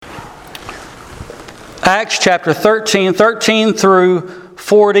Acts chapter 13, 13 through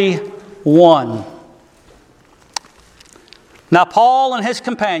 41. Now Paul and his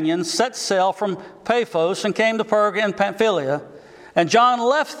companions set sail from Paphos and came to Perga and Pamphylia, and John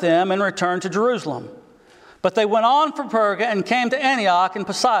left them and returned to Jerusalem. But they went on from Perga and came to Antioch and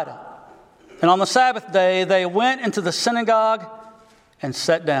Pisidia. And on the Sabbath day they went into the synagogue and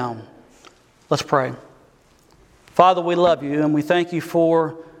sat down. Let's pray. Father, we love you and we thank you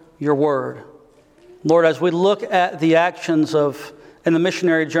for your word. Lord, as we look at the actions and the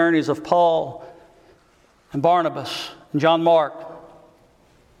missionary journeys of Paul and Barnabas and John Mark,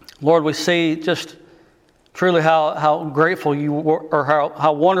 Lord, we see just truly how grateful you were, or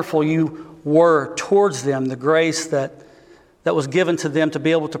how wonderful you were towards them, the grace that was given to them to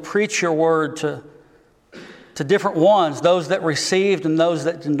be able to preach your word to different ones, those that received and those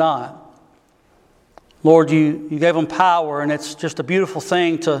that did not. Lord, you gave them power, and it's just a beautiful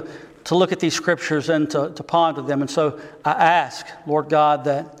thing to look at these scriptures and to ponder them. And so I ask, Lord God,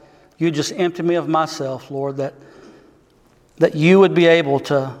 that you just empty me of myself, Lord, that you would be able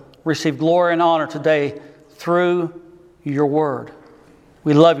to receive glory and honor today through your word.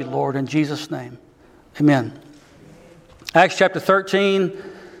 We love you, Lord, in Jesus' name. Amen. Acts chapter 13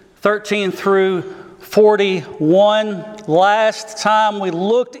 through 41. Last time we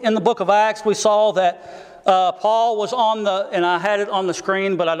looked in the book of Acts, we saw that Paul was and I had it on the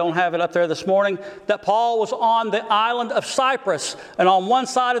screen, but I don't have it up there this morning, that Paul was on the island of Cyprus. And on one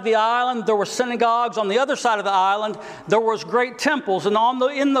side of the island, there were synagogues. On the other side of the island, there was great temples. And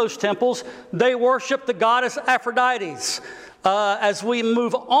in those temples, they worshiped the goddess Aphrodite. As we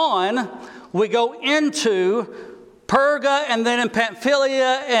move on, we go into Perga, and then in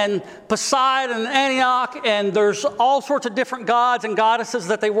Pamphylia and Pisidia and Antioch, and there's all sorts of different gods and goddesses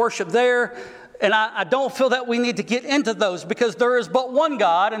that they worship there. And I don't feel that we need to get into those because there is but one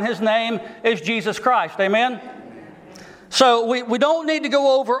God, and his name is Jesus Christ. Amen? So we don't need to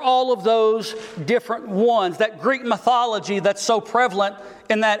go over all of those different ones, that Greek mythology that's so prevalent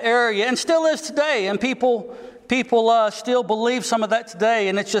in that area and still is today. And people still believe some of that today,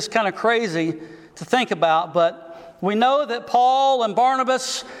 and it's just kind of crazy to think about. But we know that Paul and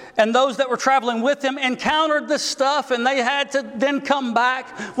Barnabas and those that were traveling with him encountered this stuff, and they had to then come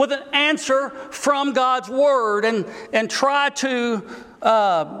back with an answer from God's word and try to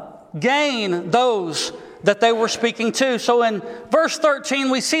gain those that they were speaking to. So in verse 13,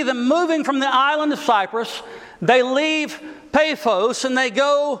 we see them moving from the island of Cyprus. They leave Paphos and they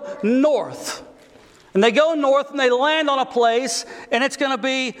go north. And they go north and they land on a place, and it's going to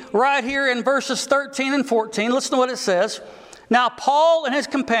be right here in verses 13 and 14. Listen to what it says. Now Paul and his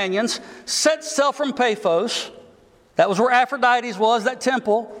companions set sail from Paphos, that was where Aphrodite was, that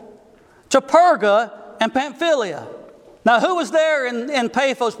temple, to Perga and Pamphylia. Now who was there in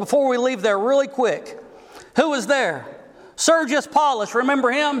Paphos before we leave there really quick? Who was there? Sergius Paulus,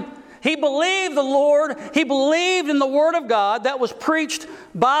 remember him? He believed the Lord, he believed in the word of God that was preached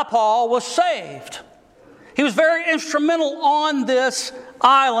by Paul, was saved. He was very instrumental on this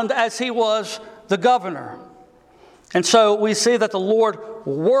island as he was the governor. And so we see that the Lord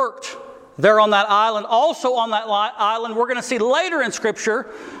worked there on that island. Also on that island, we're going to see later in Scripture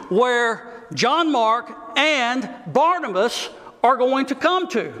where John Mark and Barnabas are going to come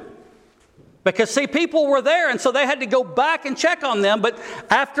to. Because, see, people were there, and so they had to go back and check on them. But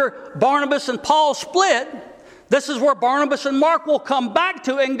after Barnabas and Paul split, this is where Barnabas and Mark will come back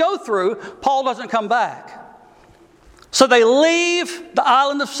to and go through. Paul doesn't come back. So they leave the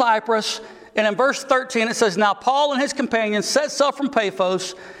island of Cyprus, and in verse 13 it says, Now Paul and his companions set sail from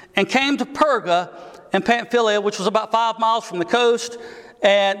Paphos and came to Perga and Pamphylia, which was about 5 miles from the coast,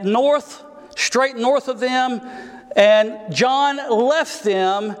 and straight north of them. And John left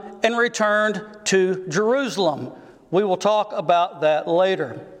them and returned to Jerusalem. We will talk about that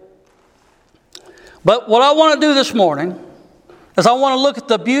later. But what I want to do this morning is I want to look at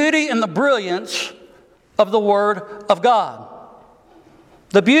the beauty and the brilliance of the Word of God.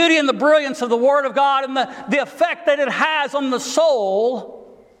 The beauty and the brilliance of the Word of God and the effect that it has on the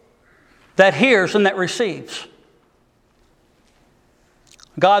soul that hears and that receives.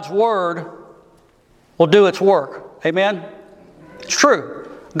 God's Word will do its work. Amen? It's true.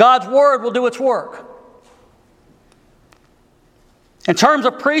 God's Word will do its work. In terms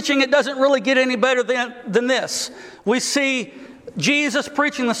of preaching, it doesn't really get any better than this. We see Jesus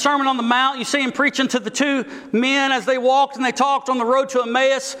preaching the Sermon on the Mount. You see him preaching to the two men as they walked and they talked on the road to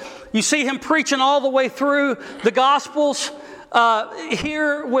Emmaus. You see him preaching all the way through the Gospels.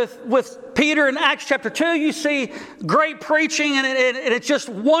 Here with Peter in Acts chapter 2, you see great preaching, and it's just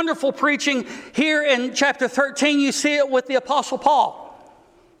wonderful preaching. Here in chapter 13, you see it with the Apostle Paul.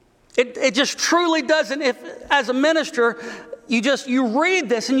 It just truly doesn't. If as a minister, you read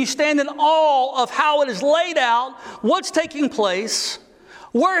this and you stand in awe of how it is laid out, what's taking place,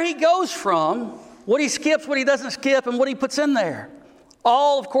 where he goes from, what he skips, what he doesn't skip, and what he puts in there.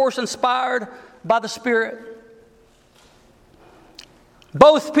 All, of course, inspired by the Spirit.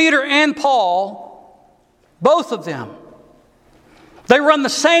 Both Peter and Paul, both of them, they run the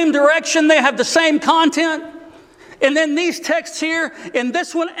same direction, they have the same content. And then these texts here, in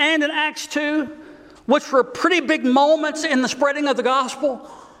this one and in Acts 2, which were pretty big moments in the spreading of the gospel,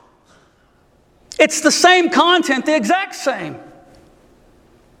 it's the same content, the exact same.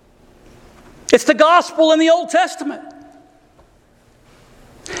 It's the gospel in the Old Testament.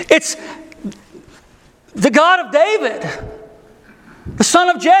 It's the God of David, the son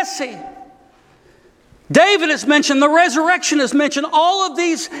of Jesse. David is mentioned, the resurrection is mentioned. All of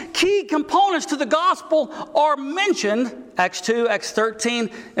these key components to the gospel are mentioned, Acts 2, Acts 13,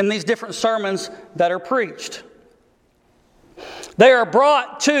 in these different sermons that are preached. They are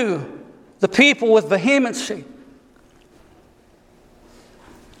brought to the people with vehemency.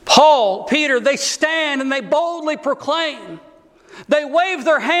 Paul, Peter, they stand and they boldly proclaim. They wave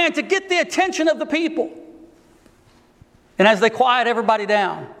their hand to get the attention of the people. And as they quiet everybody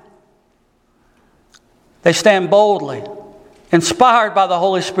down, they stand boldly, inspired by the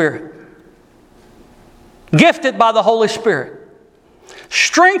Holy Spirit, gifted by the Holy Spirit,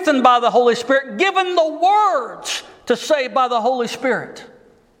 strengthened by the Holy Spirit, given the words to say by the Holy Spirit.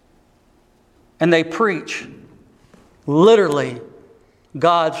 And they preach literally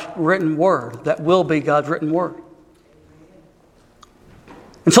God's written word that will be God's written word.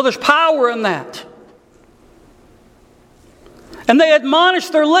 And so there's power in that. And they admonish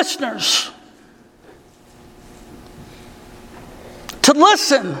their listeners to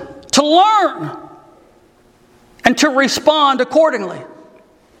listen, to learn, and to respond accordingly.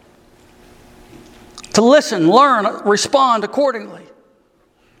 To listen, learn, respond accordingly.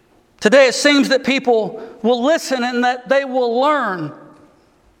 Today it seems that people will listen and that they will learn.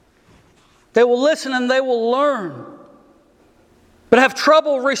 They will listen and they will learn, but have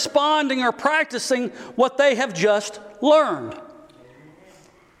trouble responding or practicing what they have just learned.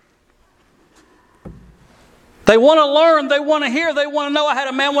 They want to learn, they want to hear, they want to know. I had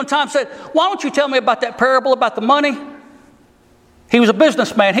a man one time said, "Why don't you tell me about that parable about the money?" He was a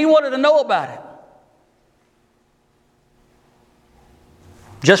businessman. He wanted to know about it.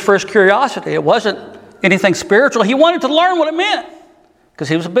 Just for his curiosity. It wasn't anything spiritual. He wanted to learn what it meant because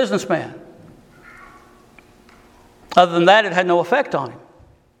he was a businessman. Other than that, it had no effect on him.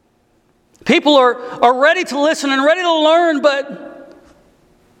 People are ready to listen and ready to learn, but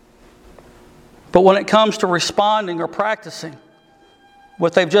when it comes to responding or practicing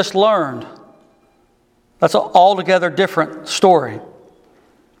what they've just learned, that's an altogether different story.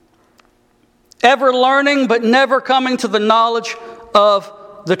 Ever learning, but never coming to the knowledge of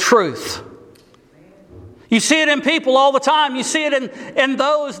the truth. You see it in people all the time. You see it in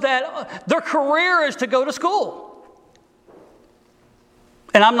those that their career is to go to school.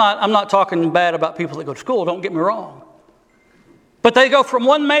 And I'm not talking bad about people that go to school, don't get me wrong. But they go from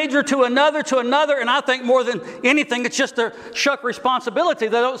one major to another, and I think more than anything, it's just their shuck responsibility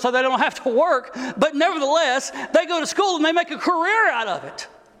so they don't have to work. But nevertheless, they go to school and they make a career out of it.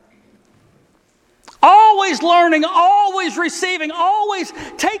 Always learning, always receiving, always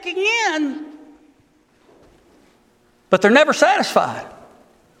taking in. But they're never satisfied.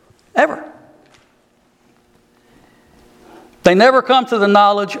 Ever. They never come to the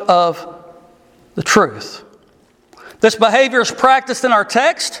knowledge of the truth. This behavior is practiced in our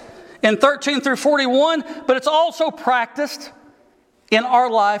text in 13 through 41, but it's also practiced in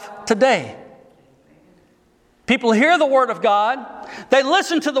our life today. People hear the Word of God. They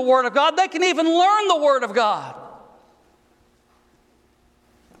listen to the Word of God. They can even learn the Word of God.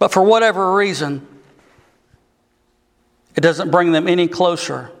 But for whatever reason, it doesn't bring them any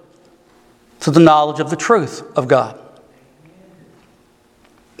closer to the knowledge of the truth of God.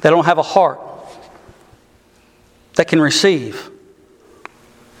 They don't have a heart that can receive.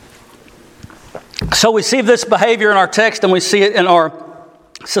 So we see this behavior in our text and we see it in our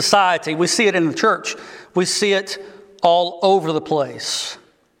society. We see it in the church. We see it all over the place.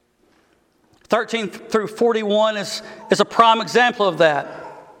 13 through 41 is a prime example of that.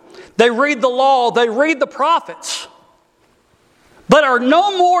 They read the law, they read the prophets, but are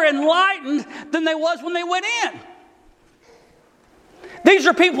no more enlightened than they was when they went in. These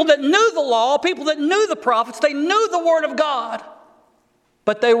are people that knew the law, people that knew the prophets, they knew the Word of God,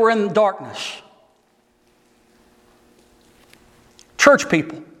 but they were in darkness. Church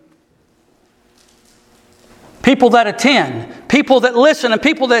people. People that attend, people that listen, and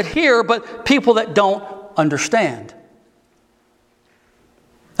people that hear, but people that don't understand.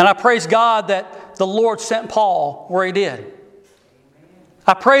 And I praise God that the Lord sent Paul where He did.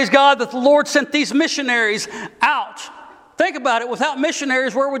 I praise God that the Lord sent these missionaries out. Think about it. Without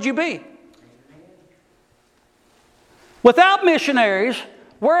missionaries, where would you be? Without missionaries,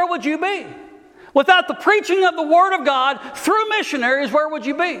 where would you be? Without the preaching of the Word of God through missionaries, where would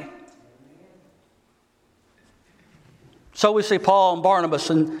you be? So we see Paul and Barnabas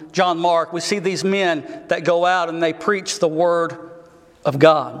and John Mark. We see these men that go out and they preach the Word of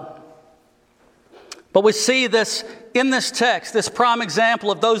God. But we see this in this text, this prime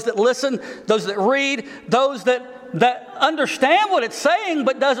example of those that listen, those that read, those that understand what it's saying,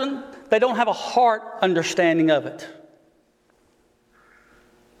 but they don't have a heart understanding of it.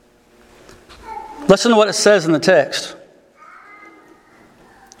 Listen to what it says in the text.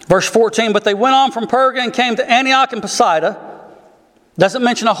 Verse 14, but they went on from Perga and came to Antioch and Pisidia. Doesn't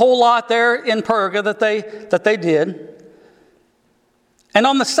mention a whole lot there in Perga that they did. And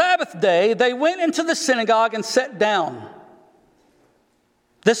on the Sabbath day, they went into the synagogue and sat down.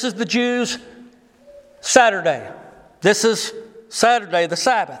 This is the Jews' Saturday. This is Saturday, the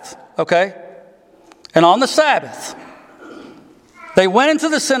Sabbath, okay? And on the Sabbath, they went into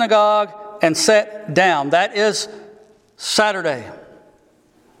the synagogue and sat down. That is Saturday.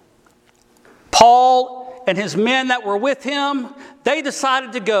 Paul and his men that were with him, they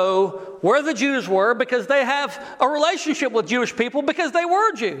decided to go where the Jews were because they have a relationship with Jewish people because they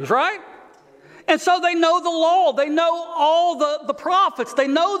were Jews, right? And so they know the law. They know all the prophets. They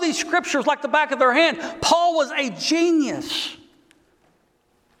know these scriptures like the back of their hand. Paul was a genius.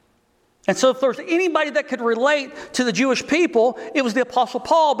 And so if there's anybody that could relate to the Jewish people, it was the Apostle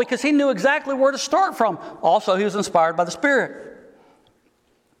Paul because he knew exactly where to start from. Also, he was inspired by the Spirit.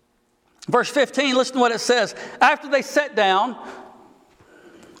 Verse 15, listen to what it says. After they sat down,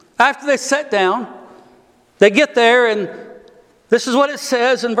 they get there and this is what it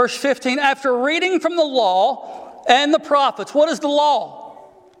says in verse 15. After reading from the law and the prophets. What is the law?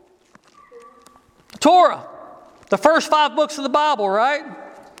 The Torah. The first 5 books of the Bible, right?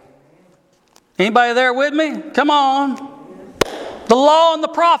 Anybody there with me? Come on. The law and the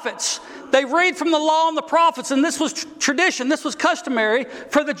prophets. They read from the law and the prophets, and this was tradition, this was customary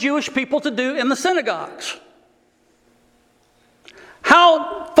for the Jewish people to do in the synagogues.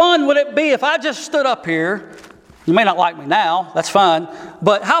 How fun would it be if I just stood up here? You may not like me now, that's fine.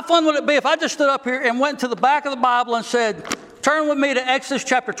 But how fun would it be if I just stood up here and went to the back of the Bible and said, turn with me to Exodus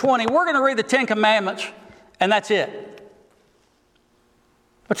chapter 20. We're going to read the 10 Commandments, and that's it.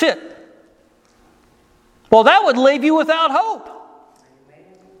 That's it. Well, that would leave you without hope.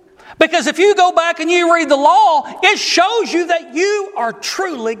 Because if you go back and you read the law, it shows you that you are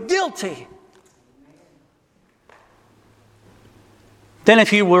truly guilty. Then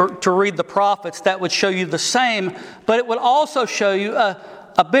if you were to read the prophets, that would show you the same, but it would also show you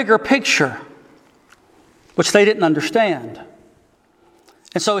a bigger picture, which they didn't understand.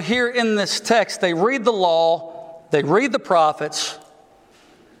 And so here in this text, they read the law, they read the prophets,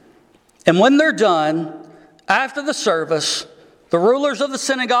 and when they're done, after the service, the rulers of the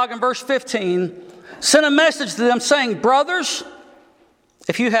synagogue in verse 15 sent a message to them saying, brothers,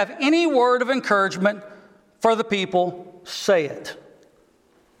 if you have any word of encouragement for the people, say it.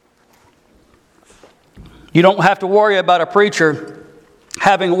 You don't have to worry about a preacher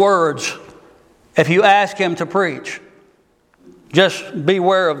having words if you ask him to preach. Just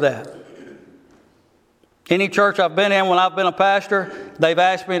beware of that. Any church I've been in when I've been a pastor, they've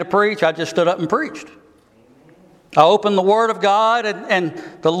asked me to preach, I just stood up and preached. I opened the Word of God and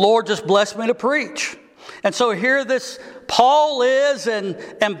the Lord just blessed me to preach. And so here this Paul is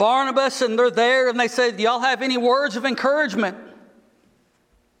and Barnabas, and they're there and they say, do y'all have any words of encouragement?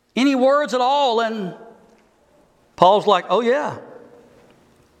 Any words at all? And Paul's like, oh yeah.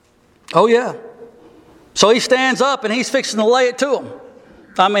 Oh yeah. So he stands up and he's fixing to lay it to them.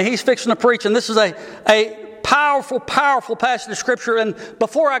 I mean, he's fixing to preach. And this is a powerful, powerful passage of Scripture. And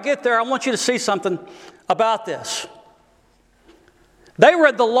before I get there, I want you to see something about this. They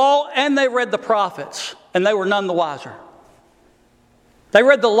read the law and they read the prophets, and they were none the wiser. They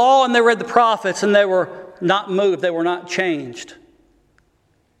read the law and they read the prophets, and they were not moved. They were not changed.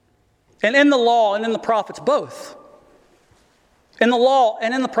 And in the law and in the prophets, both. In the law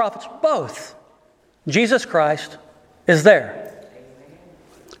and in the prophets, both. Jesus Christ is there.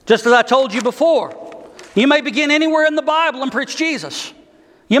 Just as I told you before, you may begin anywhere in the Bible and preach Jesus.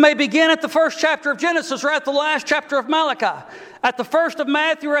 You may begin at the first chapter of Genesis or at the last chapter of Malachi. at the first of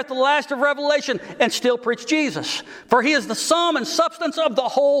Matthew or at the last of Revelation, and still preach Jesus. For he is the sum and substance of the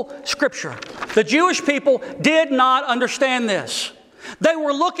whole Scripture. The Jewish people did not understand this. They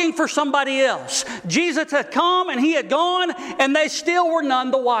were looking for somebody else. Jesus had come and he had gone, and they still were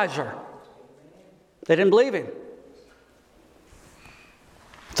none the wiser. They didn't believe him.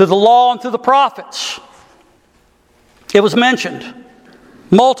 Through the law and through the prophets, it was mentioned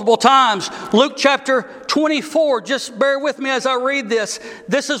multiple times. Luke chapter 24, just bear with me as I read this.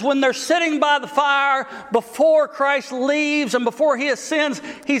 This is when they're sitting by the fire before Christ leaves and before he ascends.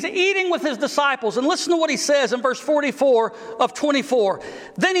 He's eating with his disciples. And listen to what he says in verse 44 of 24.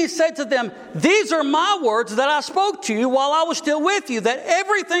 Then he said to them, "These are my words that I spoke to you while I was still with you, that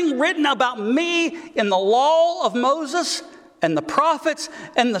everything written about me in the law of Moses and the prophets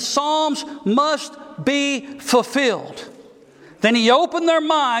and the Psalms must be fulfilled." Then he opened their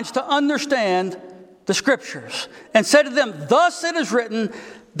minds to understand the Scriptures and said to them, "Thus it is written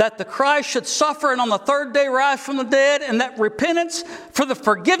that the Christ should suffer and on the third day rise from the dead, and that repentance for the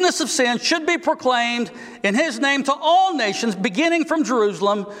forgiveness of sins should be proclaimed in his name to all nations, beginning from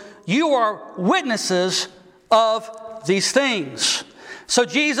Jerusalem. You are witnesses of these things." So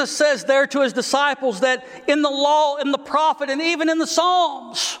Jesus says there to his disciples that in the law, in the prophet, and even in the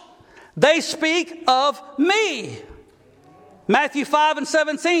Psalms, they speak of me. Matthew 5 and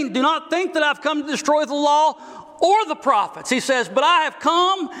 17, "Do not think that I've come to destroy the law or the prophets." He says, "But I have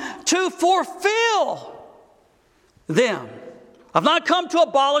come to fulfill them." I've not come to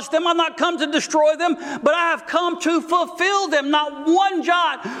abolish them. I've not come to destroy them, but I have come to fulfill them. Not one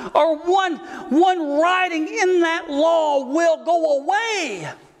jot or one writing in that law will go away.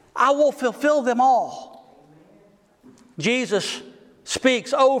 I will fulfill them all. Jesus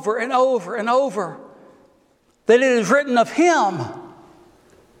speaks over and over and over that it is written of him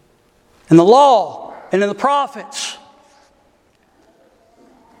in the law and in the prophets.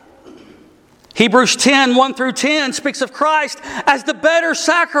 Hebrews 10, 1 through 10 speaks of Christ as the better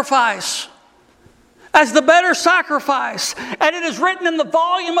sacrifice. As the better sacrifice. And it is written in the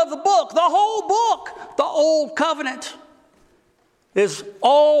volume of the book, the whole book, the Old Covenant is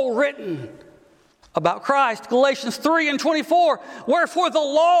all written about Christ. Galatians 3 and 24, "Wherefore the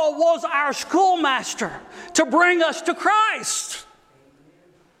law was our schoolmaster to bring us to Christ."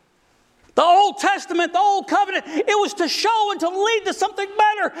 The Old Testament, the Old Covenant, it was to show and to lead to something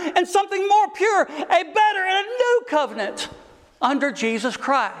better and something more pure, a better and a new covenant under Jesus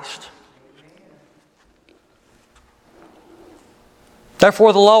Christ.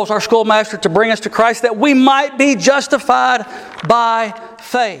 Therefore the law was our schoolmaster to bring us to Christ, that we might be justified by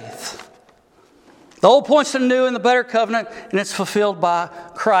faith. The old points to the new and the better covenant, and it's fulfilled by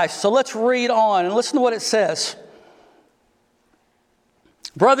Christ. So let's read on and listen to what it says.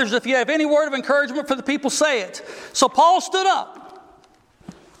 "Brothers, if you have any word of encouragement for the people, say it." So Paul stood up.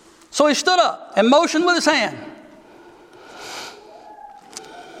 So he stood up and motioned with his hand.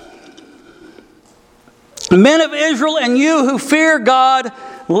 "Men of Israel, and you who fear God,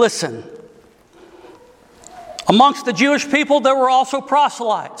 listen." Amongst the Jewish people, there were also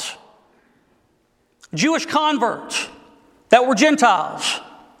proselytes. Jewish converts that were Gentiles.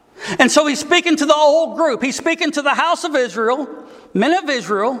 And so he's speaking to the whole group. He's speaking to the house of Israel, men of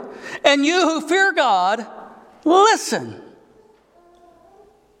Israel, and you who fear God, listen.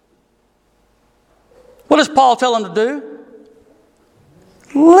 What does Paul tell them to do?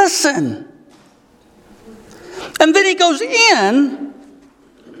 Listen. And then he goes in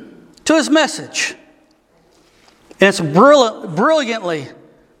to his message. And it's brilliantly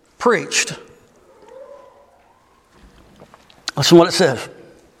preached. Listen to what it says.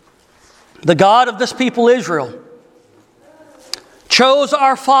 "The God of this people Israel chose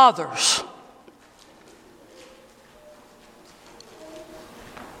our fathers."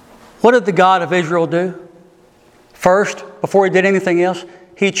 What did the God of Israel do? First, before he did anything else,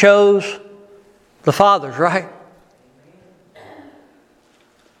 he chose the fathers, right?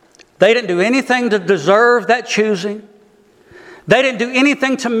 They didn't do anything to deserve that choosing. They didn't do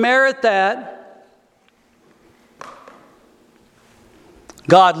anything to merit that.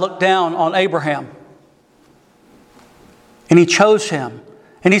 God looked down on Abraham and he chose him.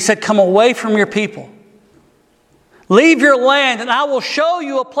 And he said, "Come away from your people. Leave your land, and I will show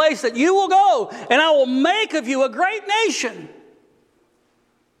you a place that you will go, and I will make of you a great nation."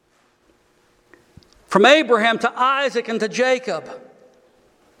 From Abraham to Isaac and to Jacob.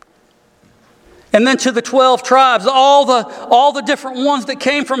 And then to the 12 tribes, all the different ones that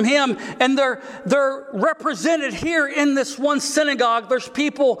came from him. And they're represented here in this one synagogue. There's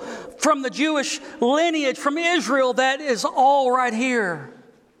people from the Jewish lineage, from Israel, that is all right here.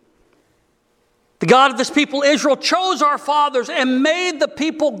 The God of this people Israel chose our fathers and made the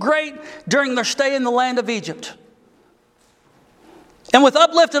people great during their stay in the land of Egypt. And with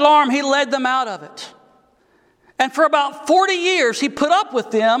uplifted arm, He led them out of it. And for about 40 years, He put up with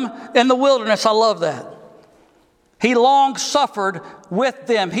them in the wilderness. I love that. He long suffered with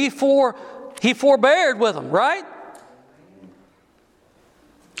them. He forbeared with them, right?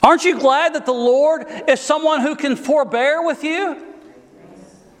 Aren't you glad that the Lord is someone who can forbear with you?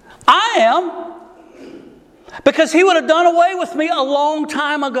 I am. Because He would have done away with me a long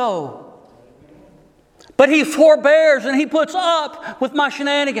time ago. But He forbears and He puts up with my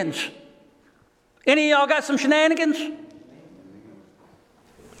shenanigans. Any of y'all got some shenanigans?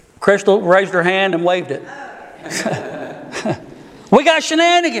 Crystal raised her hand and waved it. We got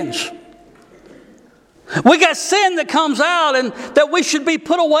shenanigans. We got sin that comes out and that we should be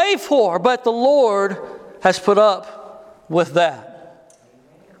put away for. But the Lord has put up with that.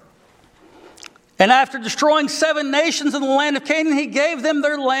 And after destroying 7 nations in the land of Canaan, He gave them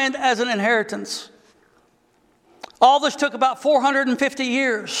their land as an inheritance. All this took about 450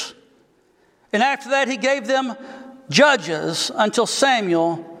 years. And after that, He gave them judges until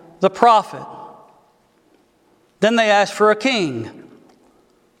Samuel the prophet. Then they asked for a king.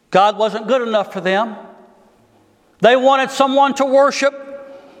 God wasn't good enough for them. They wanted someone to worship,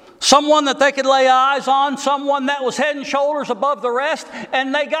 someone that they could lay eyes on, someone that was head and shoulders above the rest.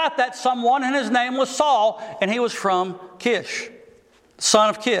 And they got that someone, and his name was Saul, and he was from Kish,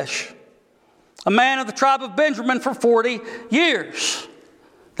 son of Kish, a man of the tribe of Benjamin for 40 years.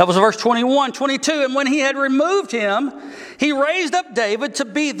 That was verse 21, 22. And when He had removed him, He raised up David to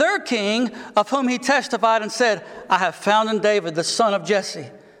be their king, of whom He testified and said, I have found in David the son of Jesse,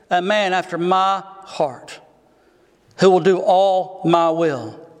 a man after my heart, who will do all my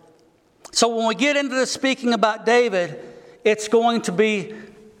will. So when we get into this speaking about David, it's going to be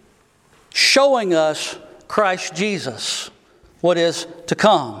showing us Christ Jesus, what is to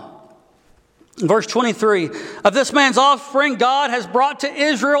come. Verse 23, of this man's offspring, God has brought to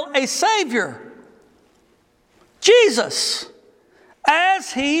Israel a Savior, Jesus,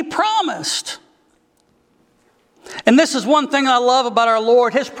 as He promised. And this is one thing I love about our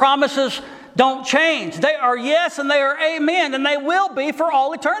Lord. His promises don't change. They are yes and they are amen, and they will be for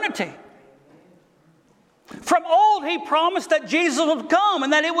all eternity. From old, He promised that Jesus would come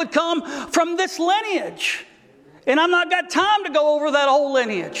and that it would come from this lineage. And I've not got time to go over that whole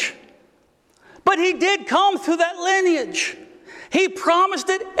lineage. But He did come through that lineage. He promised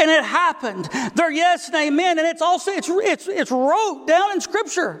it and it happened. They're yes and amen. And it's also, it's wrote down in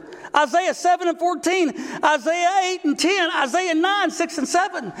Scripture. Isaiah 7 and 14, Isaiah 8 and 10, Isaiah 9, 6 and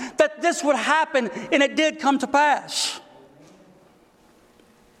 7, that this would happen, and it did come to pass.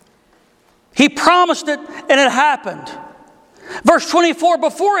 He promised it and it happened. Verse 24,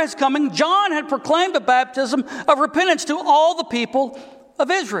 before His coming, John had proclaimed a baptism of repentance to all the people of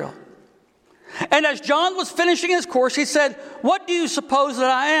Israel. And as John was finishing his course, he said, what do you suppose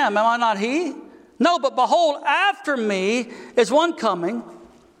that I am? Am I not He? No, but behold, after me is one coming,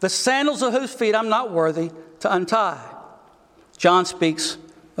 the sandals of whose feet I'm not worthy to untie. John speaks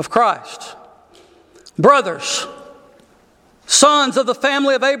of Christ. Brothers, sons of the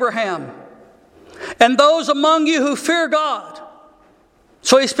family of Abraham, and those among you who fear God.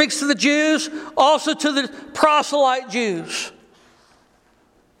 So he speaks to the Jews, also to the proselyte Jews.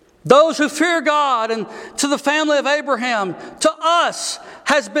 Those who fear God, and to the family of Abraham, to us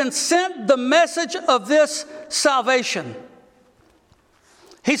has been sent the message of this salvation.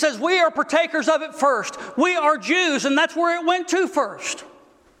 He says we are partakers of it first. We are Jews, and that's where it went to first.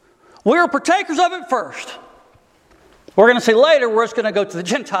 We are partakers of it first. We're going to see later where it's going to go to the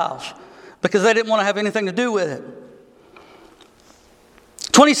Gentiles, because they didn't want to have anything to do with it.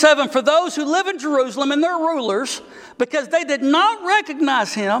 27, for those who live in Jerusalem and their rulers, because they did not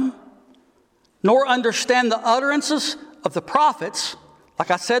recognize Him, nor understand the utterances of the prophets,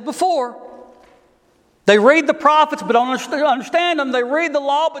 like I said before. They read the prophets but don't understand them. They read the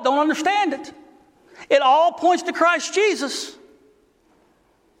law but don't understand it. It all points to Christ Jesus.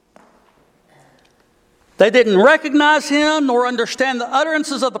 They didn't recognize Him nor understand the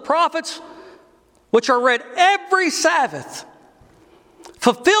utterances of the prophets, which are read every Sabbath.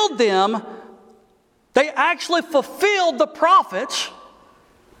 Fulfilled them. They actually fulfilled the prophets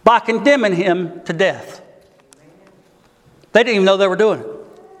by condemning Him to death. They didn't even know they were doing it.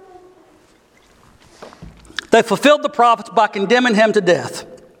 They fulfilled the prophets by condemning Him to death.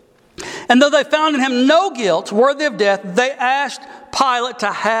 And though they found in Him no guilt worthy of death, they asked Pilate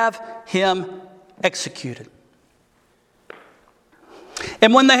to have Him executed.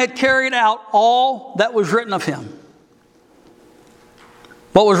 And when they had carried out all that was written of Him,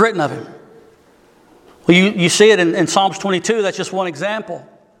 what was written of Him? Well, you see it in Psalms 22. That's just one example.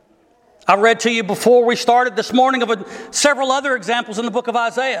 I read to you before we started this morning of several other examples in the book of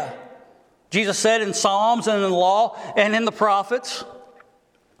Isaiah. Jesus said in Psalms and in the law and in the prophets.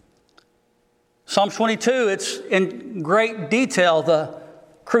 Psalms 22, it's in great detail the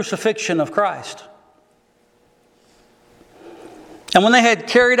crucifixion of Christ. And when they had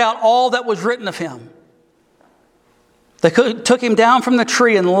carried out all that was written of him, they took him down from the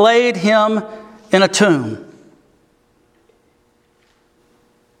tree and laid him in a tomb.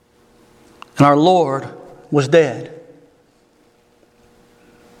 And our Lord was dead.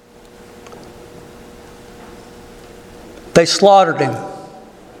 They slaughtered him.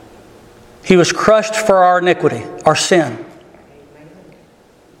 He was crushed for our iniquity, our sin.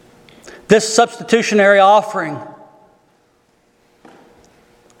 This substitutionary offering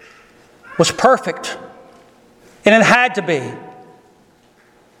was perfect, and it had to be,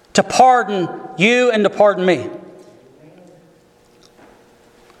 to pardon you and to pardon me.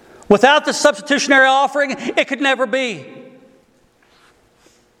 Without the substitutionary offering, it could never be.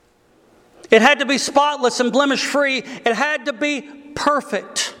 It had to be spotless and blemish-free. It had to be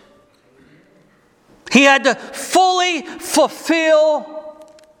perfect. He had to fully fulfill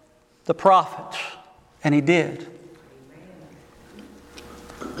the prophets, and he did.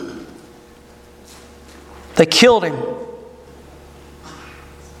 They killed him.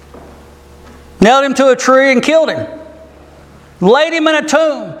 Nailed him to a tree and killed him. Laid him in a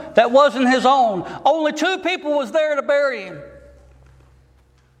tomb that wasn't his own. Only 2 people was there to bury him.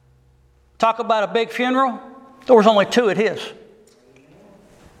 Talk about a big funeral. There was only 2 at his.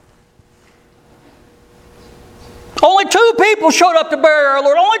 Only 2 people showed up to bury our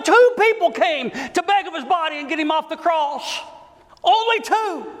Lord. Only 2 people came to beg of his body and get him off the cross. Only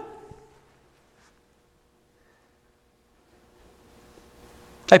 2.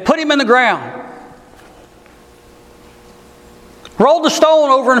 They put him in the ground. Rolled the stone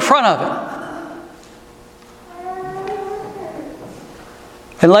over in front of him.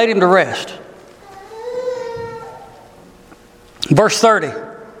 And laid him to rest. Verse 30.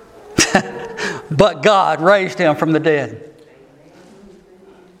 But God raised him from the dead.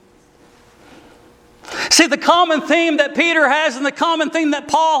 See, the common theme that Peter has and the common theme that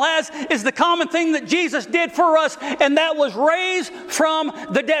Paul has is the common thing that Jesus did for us, and that was raised from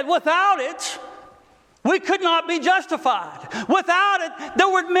the dead. Without it, we could not be justified. Without it, that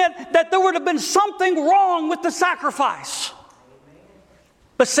would mean that there would have been something wrong with the sacrifice.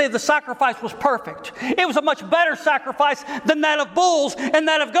 But see, the sacrifice was perfect. It was a much better sacrifice than that of bulls and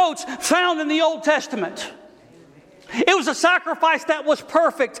that of goats found in the Old Testament. It was a sacrifice that was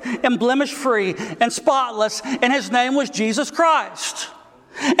perfect and blemish-free and spotless, and his name was Jesus Christ.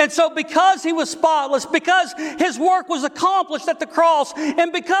 And so because he was spotless, because his work was accomplished at the cross,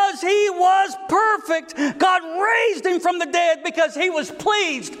 and because he was perfect, God raised him from the dead because he was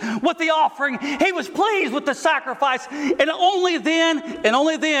pleased with the offering. He was pleased with the sacrifice. And only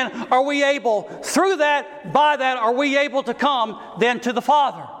then are we able, through that, by that, are we able to come then to the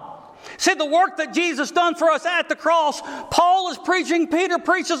Father. See, the work that Jesus done for us at the cross, Paul is preaching, Peter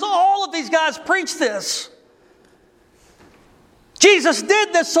preaches, all of these guys preach this. Jesus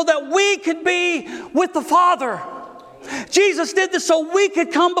did this so that we could be with the Father. Jesus did this so we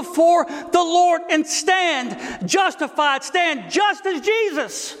could come before the Lord and stand justified, stand just as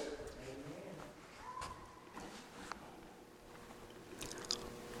Jesus.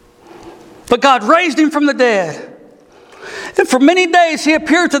 But God raised him from the dead. And for many days he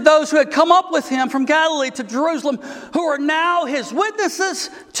appeared to those who had come up with him from Galilee to Jerusalem, who are now his witnesses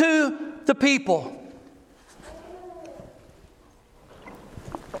to the people.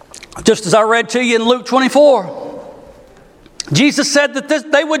 Just as I read to you in Luke 24, Jesus said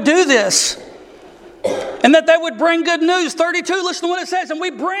that they would do this and that they would bring good news. 32, listen to what it says, and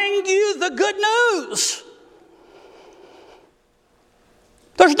we bring you the good news.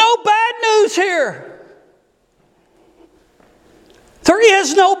 There's no bad news here. There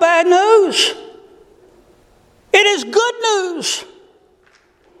is no bad news. It is good news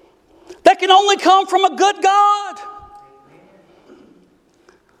that can only come from a good God.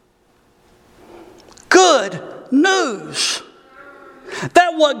 Good news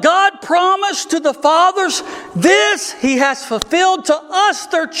that what God promised to the fathers, this he has fulfilled to us,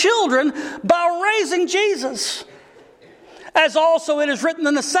 their children, by raising Jesus. As also it is written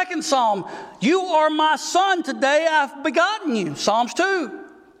in the second psalm, you are my son, today I've begotten you. Psalms 2.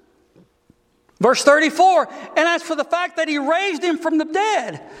 Verse 34, and as for the fact that he raised him from the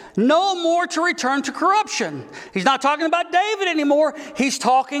dead, no more to return to corruption. He's not talking about David anymore. He's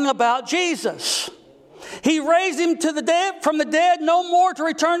talking about Jesus. He raised him from the dead, no more to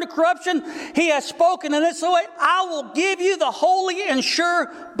return to corruption. He has spoken in this way, I will give you the holy and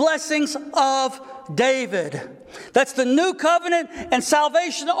sure blessings of David. That's the new covenant and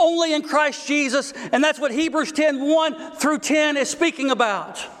salvation only in Christ Jesus. And that's what Hebrews 10:1 through 10 is speaking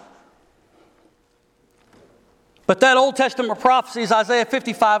about. But that Old Testament prophecy is Isaiah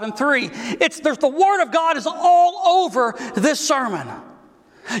 55:3. The Word of God is all over this sermon.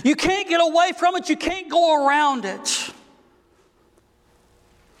 You can't get away from it. You can't go around it.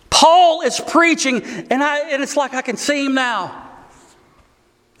 Paul is preaching, and it's like I can see him now.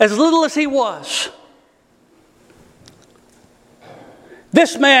 As little as he was,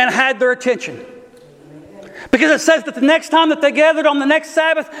 this man had their attention. Because it says that the next time that they gathered on the next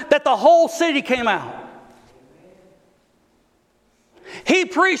Sabbath, that the whole city came out. He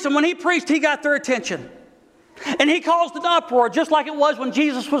preached, and when he preached, he got their attention. And he caused an uproar, just like it was when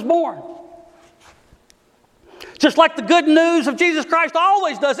Jesus was born. Just like the good news of Jesus Christ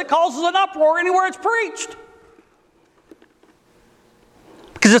always does, it causes an uproar anywhere it's preached.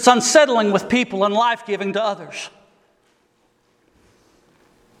 Because it's unsettling with people and life-giving to others.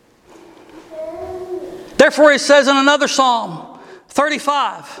 Therefore, he says in another Psalm,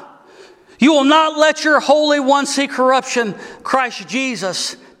 35, you will not let your Holy One see corruption. Christ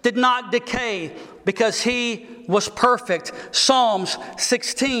Jesus did not decay because he was perfect. Psalms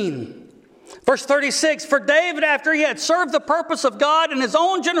 16. Verse 36, for David, after he had served the purpose of God in his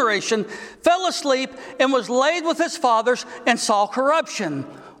own generation, fell asleep and was laid with his fathers and saw corruption.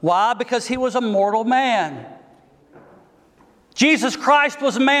 Why? Because he was a mortal man. Jesus Christ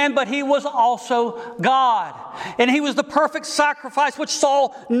was man, but he was also God. And he was the perfect sacrifice which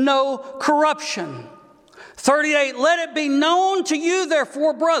saw no corruption. 38, let it be known to you,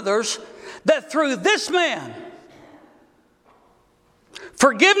 therefore, brothers, that through this man,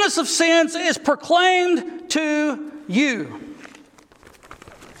 forgiveness of sins is proclaimed to you.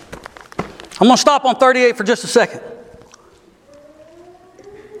 I'm going to stop on 38 for just a second.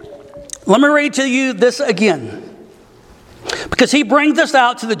 Let me read to you this again. Because he brings this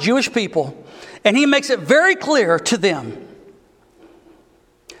out to the Jewish people, and he makes it very clear to them.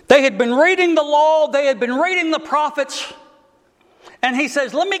 They had been reading the law, they had been reading the prophets, and he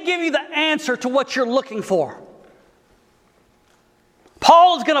says, let me give you the answer to what you're looking for.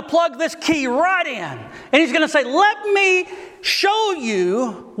 Paul is going to plug this key right in, and he's going to say, let me show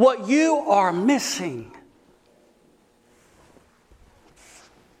you what you are missing.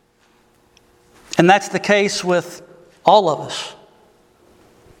 And that's the case with all of us.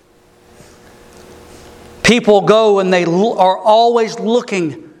 People go and they are always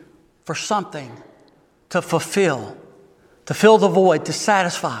looking for something to fill the void, to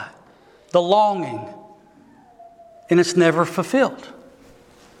satisfy the longing, and it's never fulfilled.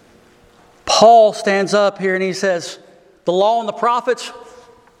 Paul stands up here and he says, the law and the prophets,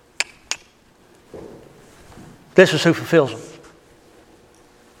 this is who fulfills them.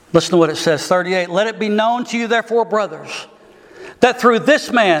 Listen to what it says, 38. Let it be known to you, therefore, brothers, that through this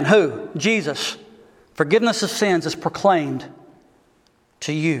man, who? Jesus, forgiveness of sins is proclaimed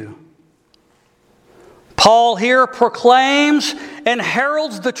to you. Paul here proclaims and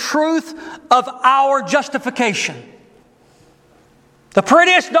heralds the truth of our justification. The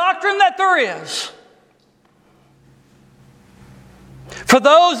prettiest doctrine that there is. For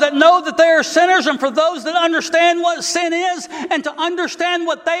those that know that they are sinners, and for those that understand what sin is, and to understand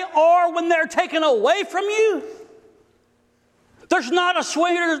what they are when they're taken away from you. There's not a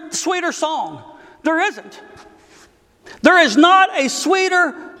sweeter song. There isn't. There is not a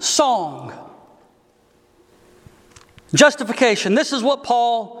sweeter song. Justification. This is what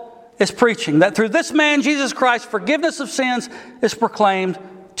Paul is preaching. That through this man, Jesus Christ, forgiveness of sins is proclaimed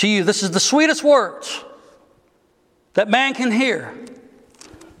to you. This is the sweetest words that man can hear.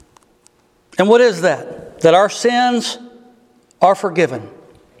 And what is that? That our sins are forgiven.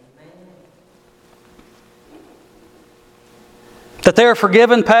 That they are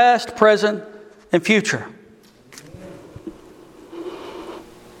forgiven past, present, and future.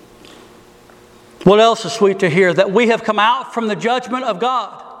 What else is sweet to hear? That we have come out from the judgment of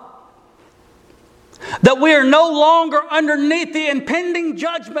God. That we are no longer underneath the impending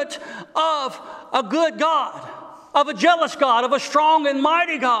judgment of a good God, of a jealous God, of a strong and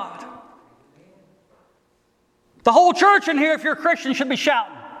mighty God. The whole church in here, if you're a Christian, should be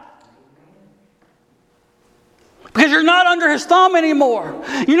shouting. Because you're not under his thumb anymore.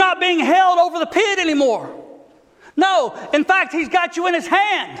 You're not being held over the pit anymore. No, in fact, he's got you in his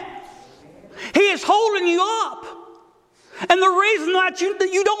hand. He is holding you up. And the reason that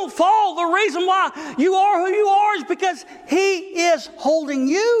you don't fall, the reason why you are who you are is because he is holding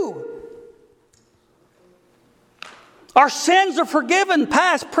you. Our sins are forgiven,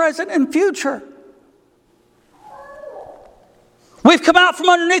 past, present, and future. We've come out from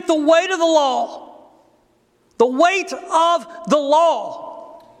underneath the weight of the law. The weight of the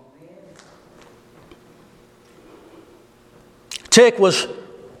law. Tick was,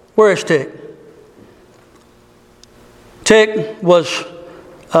 where is Tick? Tick was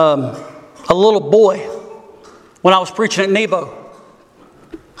a little boy when I was preaching at Nebo.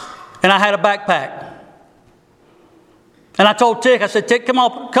 And I had a backpack. And I told Tick, I said, Tick, come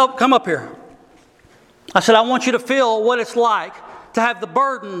up here. I said, I want you to feel what it's like to have the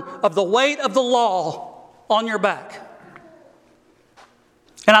burden of the weight of the law on your back.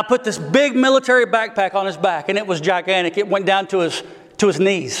 And I put this big military backpack on his back, and it was gigantic. It went down to his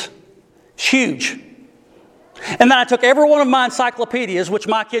knees. It's huge. And then I took every one of my encyclopedias, which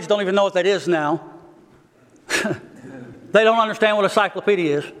my kids don't even know what that is now. They don't understand what a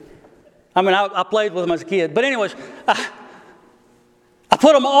encyclopedia is. I mean, I played with them as a kid. But anyways, I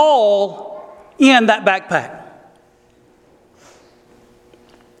put them all in that backpack.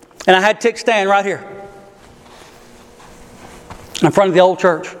 And I had Tick stand right here in front of the old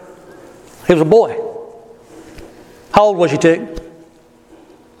church. He was a boy. How old was you, Tick?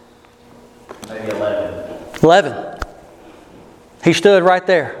 Maybe 11. 11. He stood right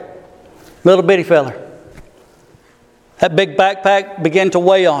there. Little bitty feller. That big backpack began to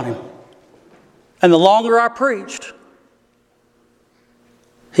weigh on him. And the longer I preached,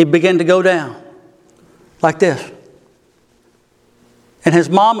 he began to go down like this. And his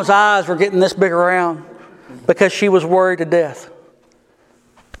mama's eyes were getting this big around because she was worried to death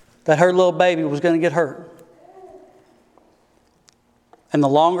that her little baby was going to get hurt. And the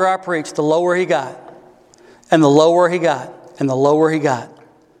longer I preached, the lower he got. And the lower he got. And the lower he got.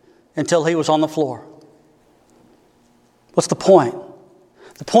 Until he was on the floor. What's the point?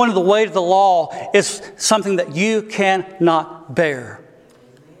 The point of the weight of the law is something that you cannot bear.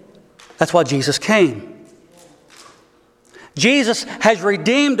 That's why Jesus came. Jesus has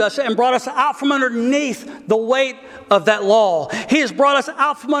redeemed us and brought us out from underneath the weight of that law. He has brought us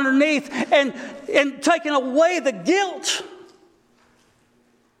out from underneath and taken away the guilt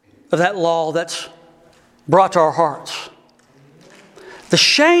of that law that's brought to our hearts. The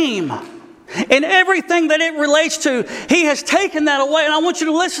shame and everything that it relates to, He has taken that away. And I want you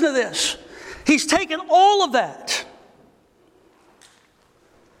to listen to this. He's taken all of that.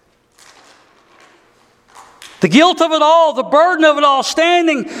 The guilt of it all, the burden of it all,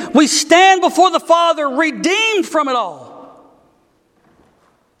 we stand before the Father redeemed from it all.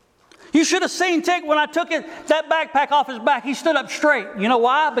 You should have seen Tick when I took that backpack off his back. He stood up straight. You know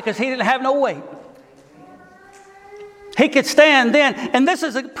why? Because he didn't have no weight. He could stand then. And this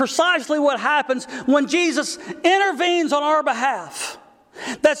is precisely what happens when Jesus intervenes on our behalf.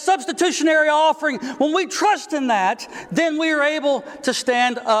 That substitutionary offering, when we trust in that, then we are able to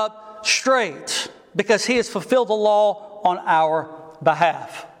stand up straight. Because He has fulfilled the law on our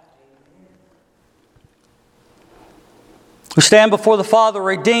behalf. We stand before the Father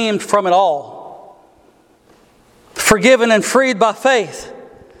redeemed from it all. Forgiven and freed by faith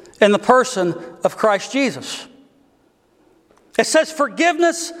in the person of Christ Jesus. It says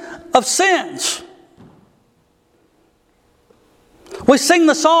forgiveness of sins. We sing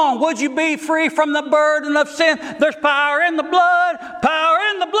the song, would you be free from the burden of sin? There's power in the blood, power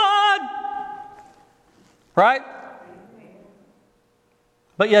in the blood. Right?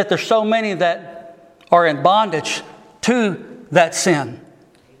 But yet there's so many that are in bondage to that sin.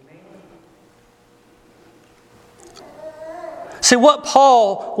 See, what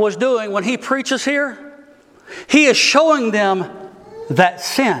Paul was doing when he preaches here, he is showing them that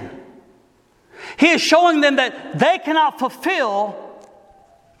sin. He is showing them that they cannot fulfill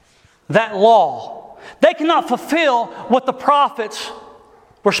that law. They cannot fulfill what the prophets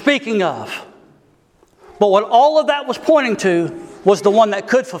were speaking of. But what all of that was pointing to was the one that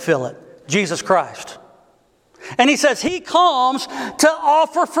could fulfill it, Jesus Christ. And he says He comes to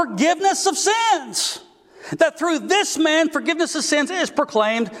offer forgiveness of sins. That through this man, forgiveness of sins is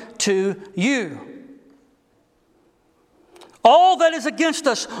proclaimed to you. All that is against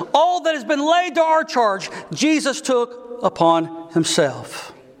us, all that has been laid to our charge, Jesus took upon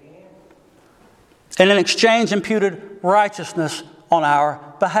Himself. And in exchange imputed righteousness on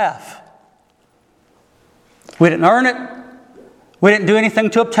our behalf. We didn't earn it. We didn't do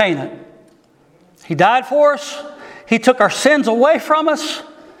anything to obtain it. He died for us. He took our sins away from us.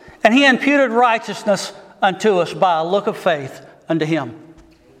 And He imputed righteousness unto us by a look of faith unto Him.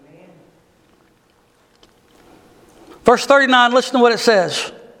 Verse 39, listen to what it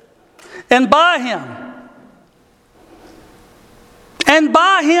says. And by Him,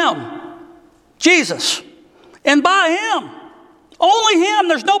 Jesus, And by Him. Only Him.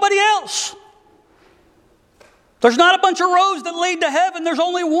 There's nobody else. There's not a bunch of roads that lead to heaven. There's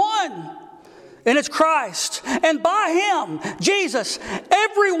only one. And it's Christ. And by Him, Jesus,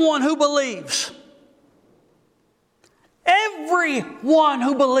 everyone who believes. Everyone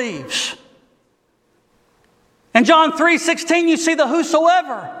who believes. In John 3:16, you see the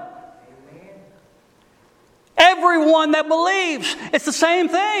whosoever. Everyone that believes. It's the same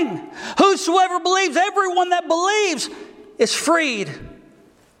thing. Whosoever believes, everyone that believes is freed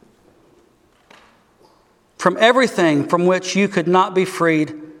from everything from which you could not be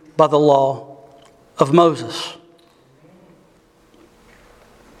freed by the law of Moses.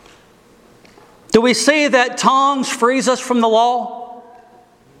 Do we see that tongues frees us from the law?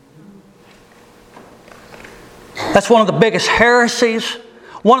 That's one of the biggest heresies,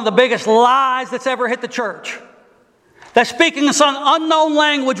 one of the biggest lies that's ever hit the church. That speaking in some unknown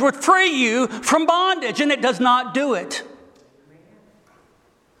language would free you from bondage, and it does not do it.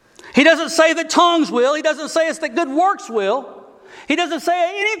 He doesn't say that tongues will. He doesn't say it's that good works will. He doesn't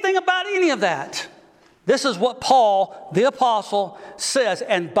say anything about any of that. This is what Paul, the apostle, says.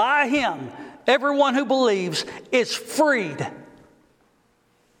 And by Him, everyone who believes is freed.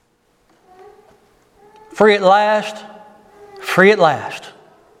 Free at last. Free at last.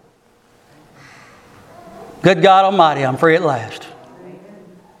 Good God Almighty, I'm free at last.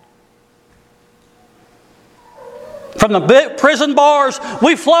 From the prison bars,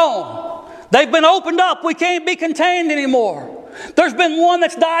 we've flown. They've been opened up. We can't be contained anymore. There's been one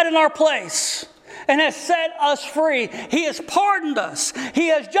that's died in our place and has set us free. He has pardoned us. He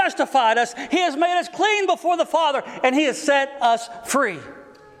has justified us. He has made us clean before the Father, and He has set us free.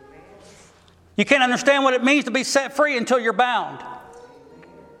 You can't understand what it means to be set free until you're bound.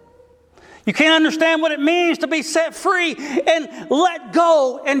 You can't understand what it means to be set free and let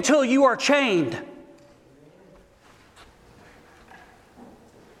go until you are chained.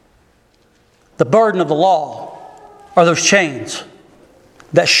 The burden of the law are those chains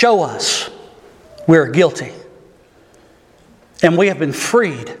that show us we're guilty. And we have been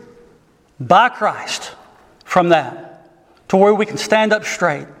freed by Christ from that to where we can stand up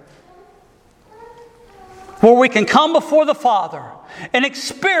straight. Where we can come before the Father and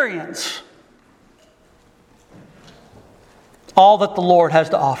experience all that the Lord has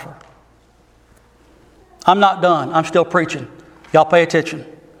to offer. I'm not done. I'm still preaching. Y'all pay attention.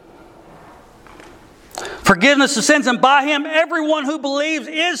 Forgiveness of sins, and by Him, everyone who believes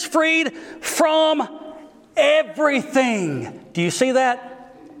is freed from everything. Do you see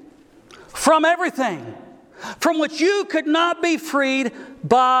that? From everything. From which you could not be freed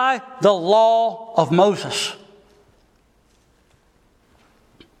by the law of Moses.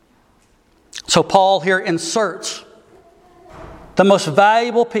 So Paul here inserts the most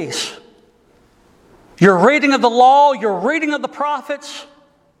valuable piece. Your reading of the law, your reading of the prophets,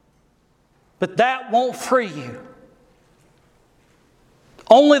 but that won't free you.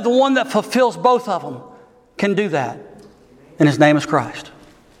 Only the one that fulfills both of them can do that. And His name is Christ.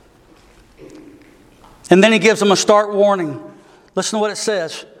 And then he gives them a stark warning. Listen to what it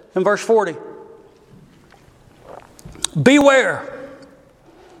says in verse 40. Beware.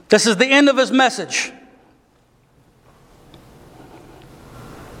 This is the end of his message.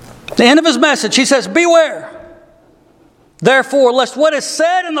 The end of his message, he says, beware. Therefore, lest what is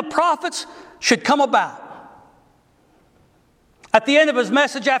said in the prophets should come about. At the end of his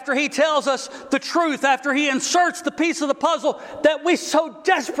message, after he tells us the truth, after he inserts the piece of the puzzle that we so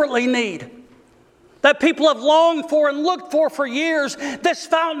desperately need, that people have longed for and looked for years, this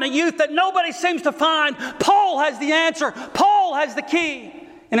fountain of youth that nobody seems to find, Paul has the answer. Paul has the key.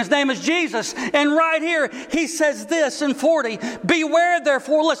 And his name is Jesus. And right here, he says this in 40. Beware,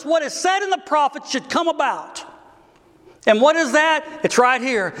 therefore, lest what is said in the prophets should come about. And what is that? It's right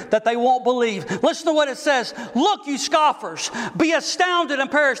here, that they won't believe. Listen to what it says. Look, you scoffers, be astounded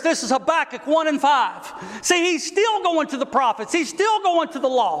and perish. This is Habakkuk 1 and 5. See, he's still going to the prophets. He's still going to the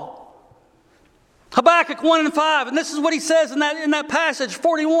law. Habakkuk 1 and 5. And this is what he says in that passage,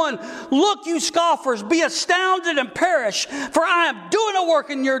 41. Look, you scoffers, be astounded and perish, for I am doing a work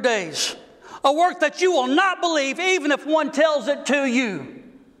in your days. A work that you will not believe, even if one tells it to you.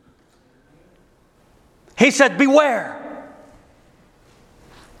 He said, beware.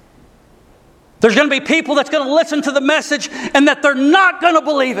 There's going to be people that's going to listen to the message and that they're not going to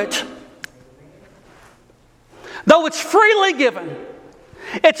believe it. Though it's freely given.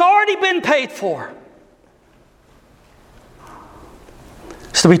 It's already been paid for.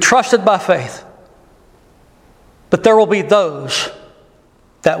 It's to be trusted by faith. But there will be those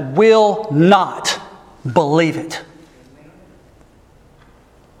that will not believe it.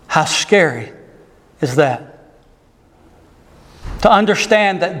 How scary is that? to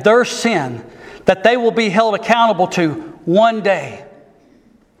understand that their sin, that they will be held accountable to one day.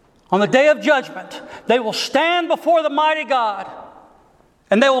 On the day of judgment, they will stand before the mighty God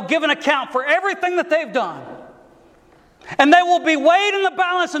and they will give an account for everything that they've done. And they will be weighed in the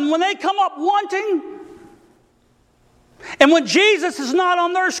balance, and when they come up wanting, and when Jesus is not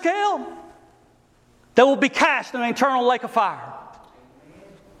on their scale, they will be cast in an eternal lake of fire.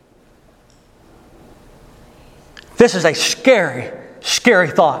 This is a scary, scary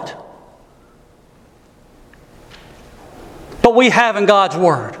thought. But we have in God's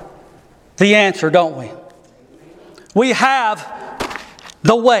Word the answer, don't we? We have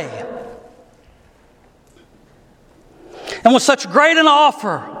the way. And with such great an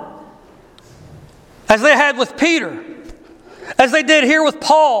offer as they had with Peter, as they did here with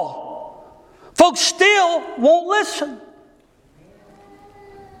Paul, folks still won't listen.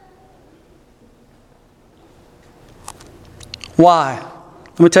 Why?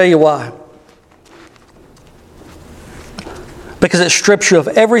 Let me tell you why. Because it strips you of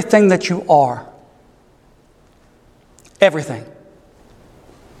everything that you are. Everything.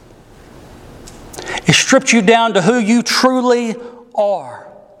 It strips you down to who you truly are.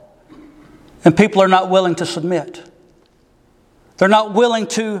 And people are not willing to submit. They're not willing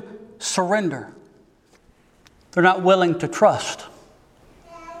to surrender. They're not willing to trust.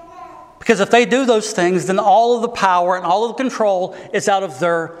 Because if they do those things, then all of the power and all of the control is out of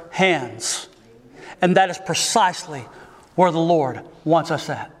their hands. And that is precisely where the Lord wants us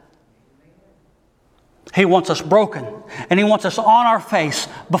at. He wants us broken. And He wants us on our face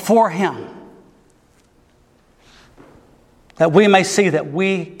before Him. That we may see that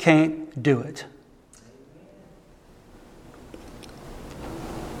we can't do it.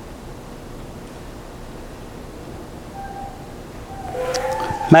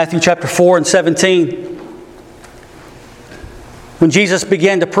 Matthew chapter 4 and 17. When Jesus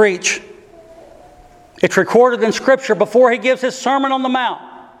began to preach, it's recorded in Scripture before He gives His Sermon on the Mount.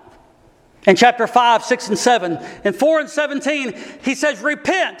 In chapter 5, 6, and 7. In 4 and 17, He says,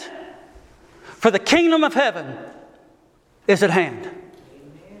 "Repent, for the kingdom of heaven is at hand."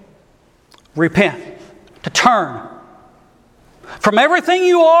 Repent. To turn. From everything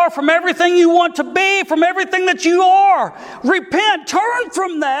you are, from everything you want to be, from everything that you are. Repent, turn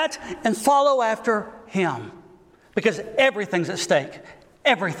from that, and follow after Him. Because everything's at stake.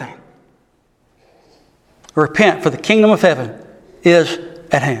 Everything. Repent, for the kingdom of heaven is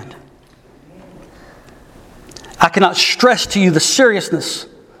at hand. I cannot stress to you the seriousness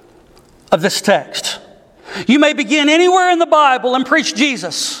of this text. You may begin anywhere in the Bible and preach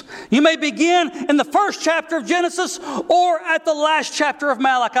Jesus. You may begin in the first chapter of Genesis or at the last chapter of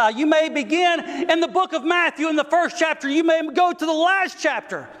Malachi. You may begin in the book of Matthew in the first chapter. You may go to the last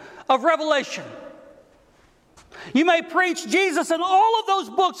chapter of Revelation. You may preach Jesus in all of those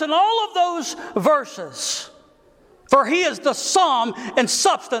books and all of those verses. For He is the sum and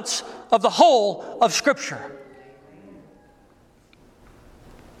substance of the whole of Scripture.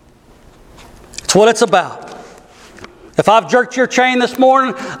 It's what it's about. If I've jerked your chain this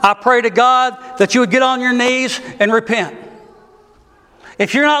morning, I pray to God that you would get on your knees and repent.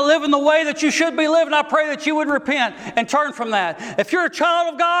 If you're not living the way that you should be living, I pray that you would repent and turn from that. If you're a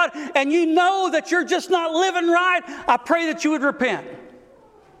child of God and you know that you're just not living right, I pray that you would repent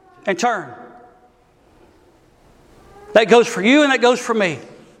and turn. That goes for you and that goes for me.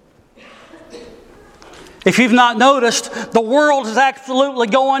 If you've not noticed, the world is absolutely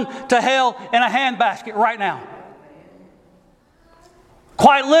going to hell in a handbasket right now.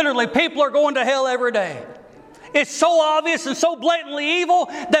 Quite literally, people are going to hell every day. It's so obvious and so blatantly evil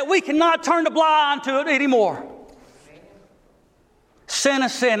that we cannot turn a blind eye to it anymore. Sin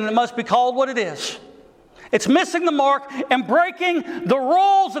is sin, and it must be called what it is. It's missing the mark and breaking the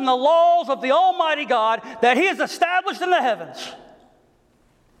rules and the laws of the Almighty God that He has established in the heavens.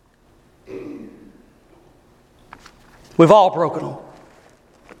 We've all broken them.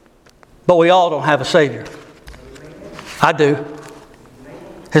 But we all don't have a Savior. I do.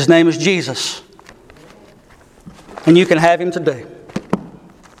 His name is Jesus. And you can have Him today.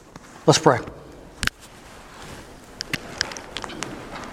 Let's pray.